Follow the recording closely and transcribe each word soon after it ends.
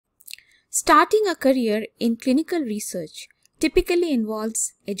Starting a career in clinical research typically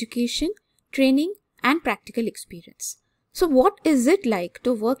involves education, training, and practical experience. So what is it like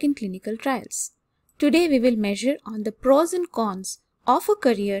to work in clinical trials? Today we will measure on the pros and cons of a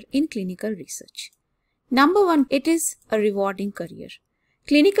career in clinical research. Number one, it is a rewarding career.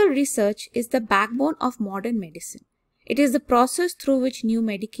 Clinical research is the backbone of modern medicine. It is the process through which new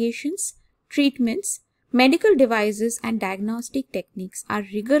medications, treatments, medical devices and diagnostic techniques are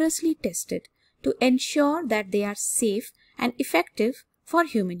rigorously tested to ensure that they are safe and effective for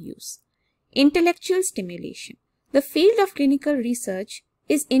human use. Intellectual stimulation. The field of clinical research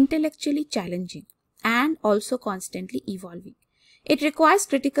is intellectually challenging and also constantly evolving. It requires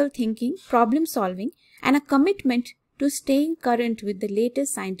critical thinking, problem solving, and a commitment to staying current with the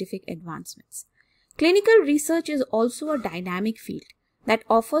latest scientific advancements. Clinical research is also a dynamic field that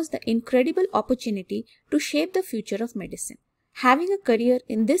offers the incredible opportunity to shape the future of medicine. Having a career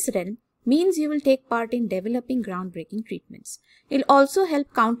in this realm means you will take part in developing groundbreaking treatments. It will also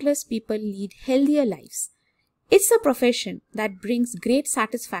help countless people lead healthier lives. It's a profession that brings great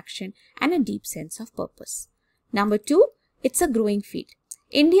satisfaction and a deep sense of purpose. Number two, it's a growing field.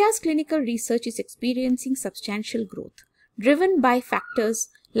 India's clinical research is experiencing substantial growth, driven by factors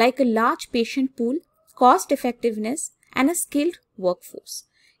like a large patient pool, cost effectiveness, and a skilled workforce.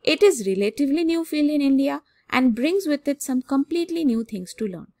 It is a relatively new field in India and brings with it some completely new things to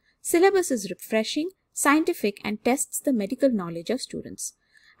learn. Syllabus is refreshing, scientific, and tests the medical knowledge of students.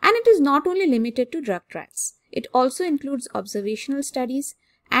 And it is not only limited to drug trials. It also includes observational studies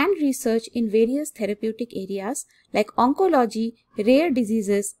and research in various therapeutic areas like oncology, rare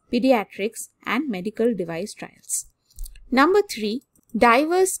diseases, pediatrics, and medical device trials. Number three,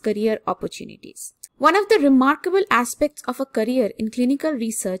 diverse career opportunities. One of the remarkable aspects of a career in clinical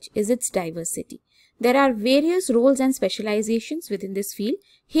research is its diversity. There are various roles and specializations within this field.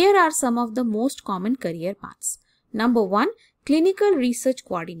 Here are some of the most common career paths. Number one, clinical research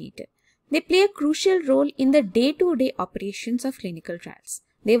coordinator. They play a crucial role in the day-to-day operations of clinical trials.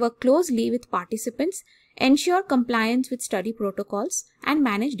 They work closely with participants, ensure compliance with study protocols, and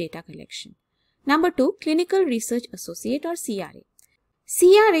manage data collection. Number two, clinical research associate or CRA.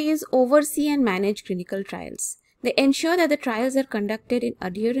 CRAs oversee and manage clinical trials. They ensure that the trials are conducted in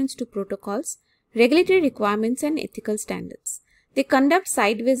adherence to protocols, regulatory requirements, and ethical standards. They conduct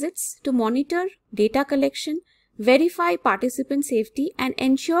site visits to monitor data collection, verify participant safety, and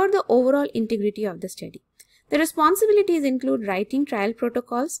ensure the overall integrity of the study. The responsibilities include writing trial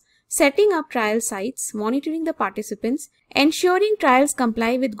protocols, setting up trial sites, monitoring the participants, ensuring trials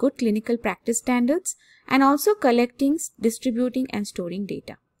comply with good clinical practice standards, and also collecting, distributing, and storing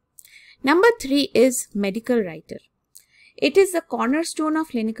data. Number three is medical writer. It is the cornerstone of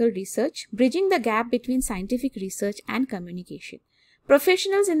clinical research, bridging the gap between scientific research and communication.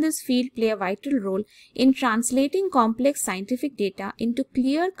 Professionals in this field play a vital role in translating complex scientific data into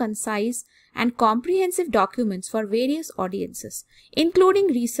clear, concise, and comprehensive documents for various audiences, including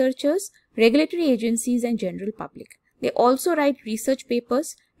researchers, regulatory agencies, and general public. They also write research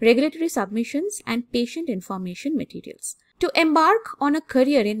papers, regulatory submissions, and patient information materials. To embark on a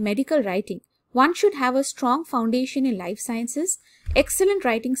career in medical writing, one should have a strong foundation in life sciences, excellent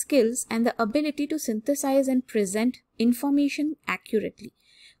writing skills, and the ability to synthesize and present information accurately.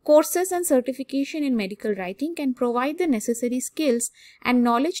 Courses and certification in medical writing can provide the necessary skills and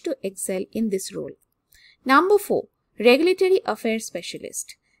knowledge to excel in this role. Number four, regulatory affairs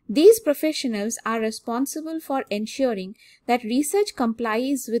specialist. These professionals are responsible for ensuring that research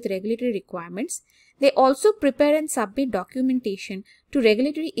complies with regulatory requirements. They also prepare and submit documentation to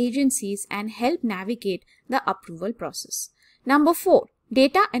regulatory agencies and help navigate the approval process. Number four,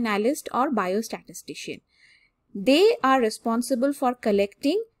 data analyst or biostatistician. They are responsible for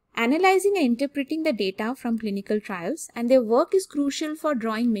collecting, analyzing and interpreting the data from clinical trials, and their work is crucial for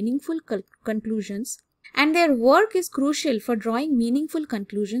drawing meaningful conclusions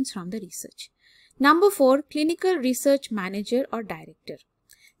from the research. Number four, clinical research manager or director.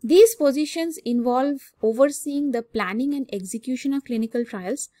 These positions involve overseeing the planning and execution of clinical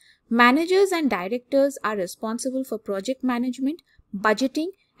trials. Managers and directors are responsible for project management, budgeting,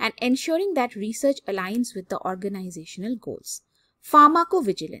 and ensuring that research aligns with the organizational goals.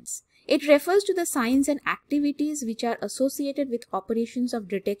 Pharmacovigilance. It refers to the science and activities which are associated with operations of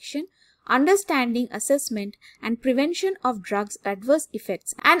detection, understanding, assessment, and prevention of drugs' adverse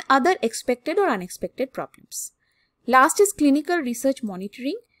effects and other expected or unexpected problems. Last is clinical research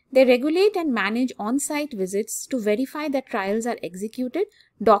monitoring. They regulate and manage on-site visits to verify that trials are executed,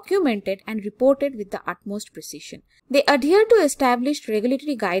 documented, and reported with the utmost precision. They adhere to established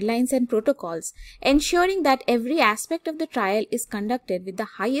regulatory guidelines and protocols, ensuring that every aspect of the trial is conducted with the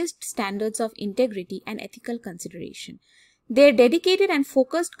highest standards of integrity and ethical consideration. Their dedicated and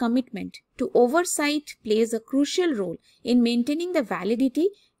focused commitment to oversight plays a crucial role in maintaining the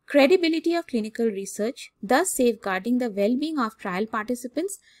validity, credibility of clinical research, thus safeguarding the well-being of trial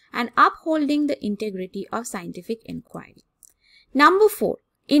participants and upholding the integrity of scientific inquiry. Number 4.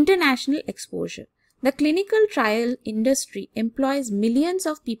 International exposure. The clinical trial industry employs millions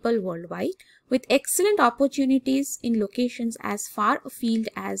of people worldwide with excellent opportunities in locations as far afield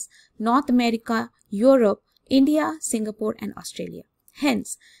as North America, Europe, India, Singapore, and Australia.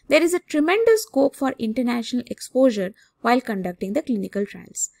 Hence, there is a tremendous scope for international exposure while conducting the clinical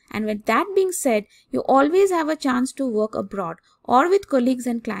trials. And with that being said, you always have a chance to work abroad or with colleagues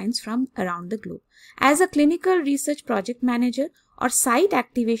and clients from around the globe. As a clinical research project manager or site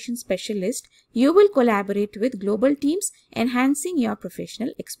activation specialist, you will collaborate with global teams, enhancing your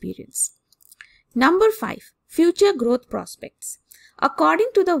professional experience. Number 5. Future growth prospects. According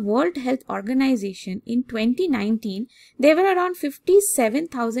to the World Health Organization, in 2019, there were around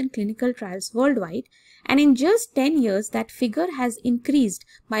 57,000 clinical trials worldwide, and in just 10 years, that figure has increased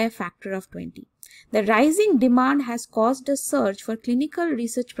by a factor of 20. The rising demand has caused a surge for clinical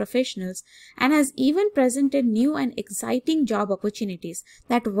research professionals and has even presented new and exciting job opportunities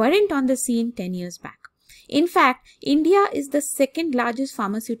that weren't on the scene 10 years back. In fact, India is the second largest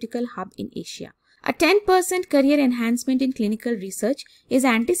pharmaceutical hub in Asia. A 10% career enhancement in clinical research is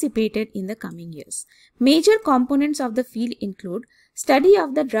anticipated in the coming years. Major components of the field include study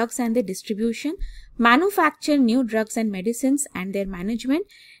of the drugs and their distribution, manufacture new drugs and medicines and their management,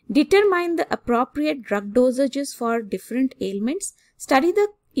 determine the appropriate drug dosages for different ailments, study the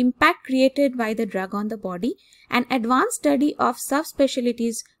impact created by the drug on the body, and advanced study of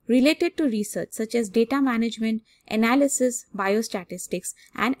subspecialties related to research such as data management, analysis, biostatistics,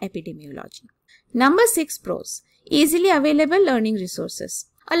 and epidemiology. Number 6 pros. Easily available learning resources.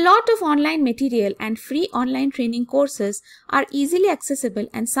 A lot of online material and free online training courses are easily accessible,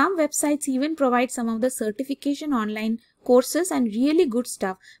 and some websites even provide some of the certification online courses and really good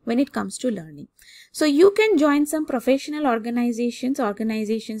stuff when it comes to learning. So you can join some professional organizations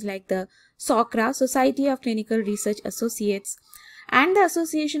like the SOCRA, Society of Clinical Research Associates, and the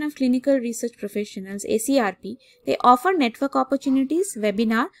Association of Clinical Research Professionals, ACRP. They offer network opportunities,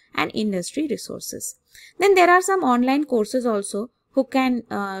 webinar, and industry resources. Then there are some online courses also who can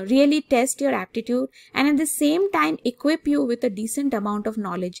really test your aptitude and at the same time equip you with a decent amount of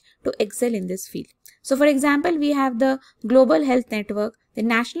knowledge to excel in this field. So for example, we have the Global Health Network, the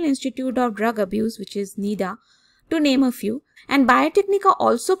National Institute of Drug Abuse, which is NIDA, to name a few, and Biotechnology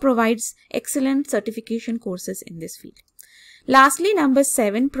also provides excellent certification courses in this field. Lastly, number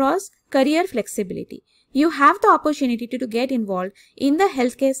 7 pros, career flexibility. You have the opportunity to get involved in the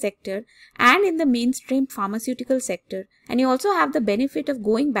healthcare sector and in the mainstream pharmaceutical sector, and you also have the benefit of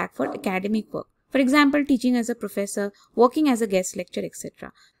going back for academic work. For example, teaching as a professor, working as a guest lecturer,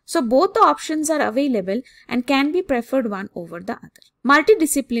 etc. So both the options are available and can be preferred one over the other.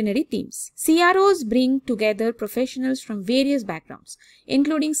 Multidisciplinary teams. CROs bring together professionals from various backgrounds,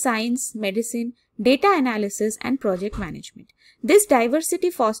 including science, medicine, data analysis, and project management. This diversity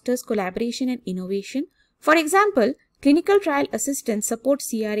fosters collaboration and innovation. For example, clinical trial assistants support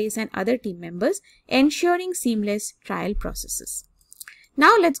CRAs and other team members, ensuring seamless trial processes.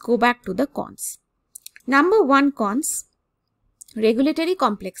 Now let's go back to the cons. Number 1 cons. Regulatory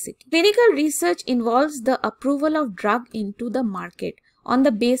complexity. Clinical research involves the approval of drug into the market on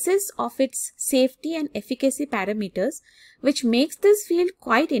the basis of its safety and efficacy parameters, which makes this field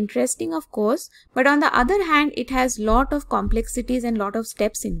quite interesting, of course, but on the other hand, it has lot of complexities and lot of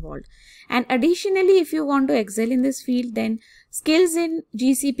steps involved. And additionally, if you want to excel in this field, then skills in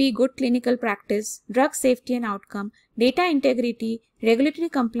GCP, good clinical practice, drug safety and outcome, data integrity, regulatory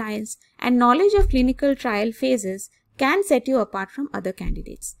compliance, and knowledge of clinical trial phases can set you apart from other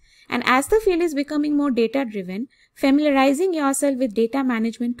candidates. And as the field is becoming more data-driven, familiarizing yourself with data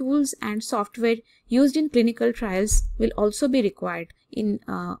management tools and software used in clinical trials will also be required in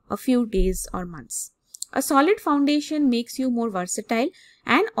a few days or months. A solid foundation makes you more versatile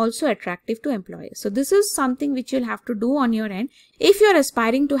and also attractive to employers. So this is something which you'll have to do on your end if you're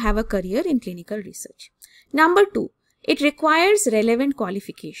aspiring to have a career in clinical research. Number 2, it requires relevant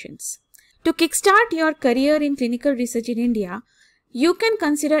qualifications. To kickstart your career in clinical research in India, you can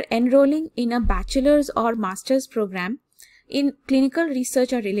consider enrolling in a bachelor's or master's program in clinical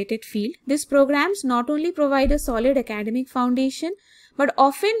research or related field. These programs not only provide a solid academic foundation, but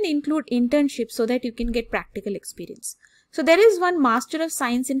often include internships so that you can get practical experience. So there is one Master of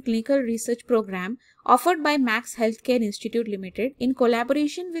Science in Clinical Research program offered by Max Healthcare Institute Limited in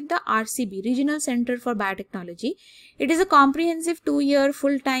collaboration with the RCB, Regional Center for Biotechnology. It is a comprehensive 2-year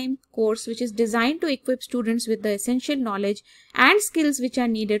full-time course which is designed to equip students with the essential knowledge and skills which are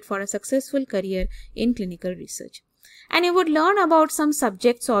needed for a successful career in clinical research. And you would learn about some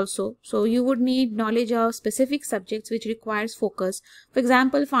subjects also. So you would need knowledge of specific subjects which requires focus. For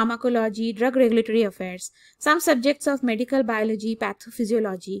example, pharmacology, drug regulatory affairs, some subjects of medical biology,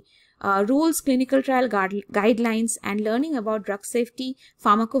 pathophysiology, rules, clinical trial guidelines, and learning about drug safety,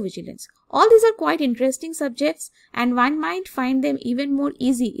 pharmacovigilance. All these are quite interesting subjects, and one might find them even more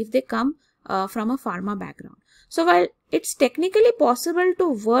easy if they come from a pharma background. So while it's technically possible to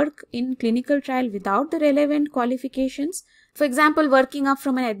work in clinical trial without the relevant qualifications, for example, working up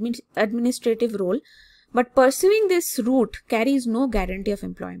from an administrative role, but pursuing this route carries no guarantee of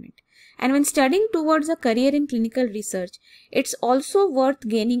employment. And when studying towards a career in clinical research, it's also worth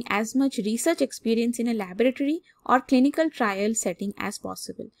gaining as much research experience in a laboratory or clinical trial setting as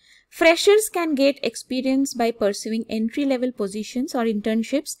possible. Freshers can get experience by pursuing entry-level positions or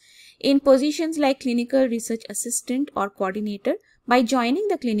internships in positions like clinical research assistant or coordinator by joining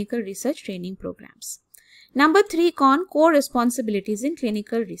the clinical research training programs. Number 3, core responsibilities in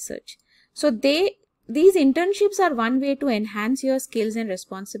clinical research. So these internships are one way to enhance your skills and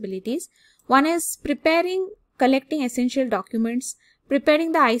responsibilities. One is collecting essential documents,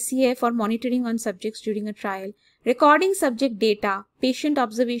 preparing the ICA for monitoring on subjects during a trial, recording subject data, patient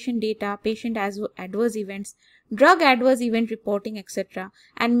observation data, patient adverse events, drug adverse event reporting, etc.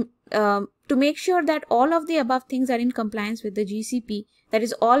 And to make sure that all of the above things are in compliance with the GCP, that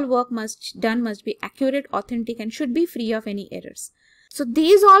is, all work must be accurate, authentic, and should be free of any errors. So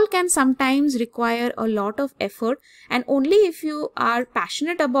these all can sometimes require a lot of effort, and only if you are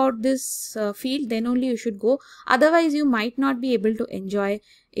passionate about this field, then only you should go. Otherwise, you might not be able to enjoy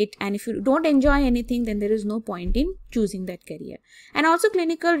it, and if you don't enjoy anything, then there is no point in choosing that career. And also,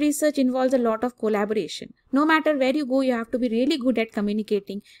 clinical research involves a lot of collaboration. No matter where you go, you have to be really good at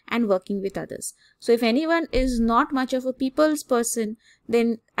communicating and working with others. So if anyone is not much of a people's person,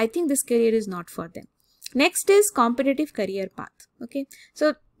 then I think this career is not for them. Next is competitive career path. Okay,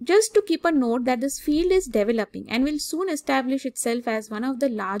 so just to keep a note that this field is developing and will soon establish itself as one of the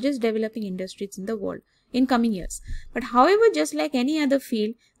largest developing industries in the world in coming years. But however, just like any other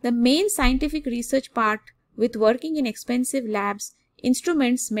field, the main scientific research part with working in expensive labs,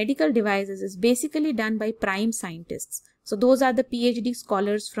 instruments, medical devices is basically done by prime scientists. So those are the PhD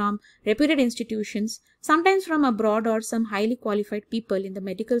scholars from reputed institutions, sometimes from abroad, or some highly qualified people in the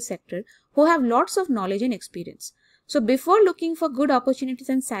medical sector who have lots of knowledge and experience. So before looking for good opportunities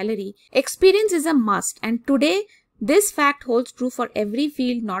and salary, experience is a must. And today, this fact holds true for every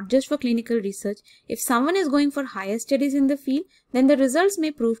field, not just for clinical research. If someone is going for higher studies in the field, then the results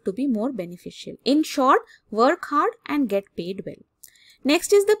may prove to be more beneficial. In short, work hard and get paid well.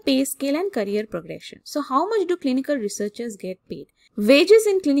 Next is the pay scale and career progression. So how much do clinical researchers get paid? Wages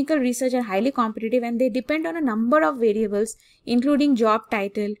in clinical research are highly competitive, and they depend on a number of variables, including job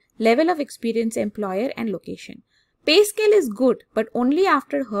title, level of experience, employer, and location. Pay scale is good, but only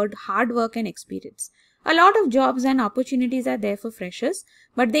after hard work and experience. A lot of jobs and opportunities are there for freshers,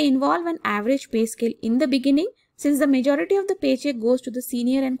 but they involve an average pay scale in the beginning, since the majority of the paycheck goes to the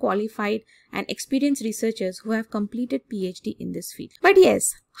senior and qualified and experienced researchers who have completed PhD in this field. But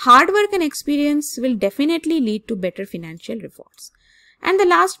yes, hard work and experience will definitely lead to better financial rewards. And the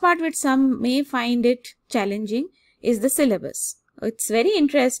last part, which some may find it challenging, is the syllabus. It's very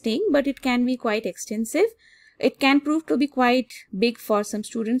interesting, but it can be quite extensive. It can prove to be quite big for some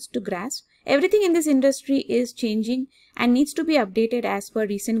students to grasp. Everything in this industry is changing and needs to be updated as per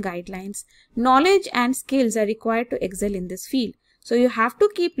recent guidelines. Knowledge and skills are required to excel in this field. So you have to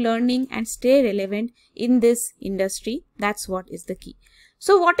keep learning and stay relevant in this industry. That's what is the key.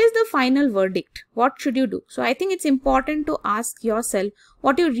 So what is the final verdict? What should you do? So I think it's important to ask yourself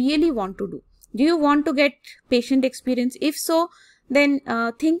what you really want to do. Do you want to get patient experience? If so, then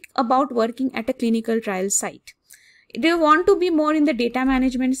think about working at a clinical trial site. Do you want to be more in the data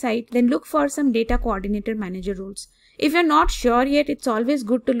management side? Then look for some data coordinator manager roles. If you're not sure yet, it's always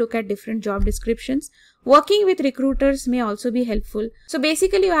good to look at different job descriptions. Working with recruiters may also be helpful. So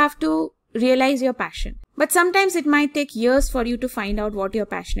basically, you have to realize your passion. But sometimes it might take years for you to find out what you're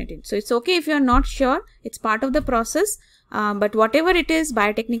passionate in. So it's okay if you're not sure. It's part of the process. But whatever it is,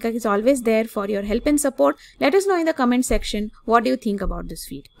 Biotechnica is always there for your help and support. Let us know in the comment section what do you think about this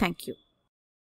field. Thank you.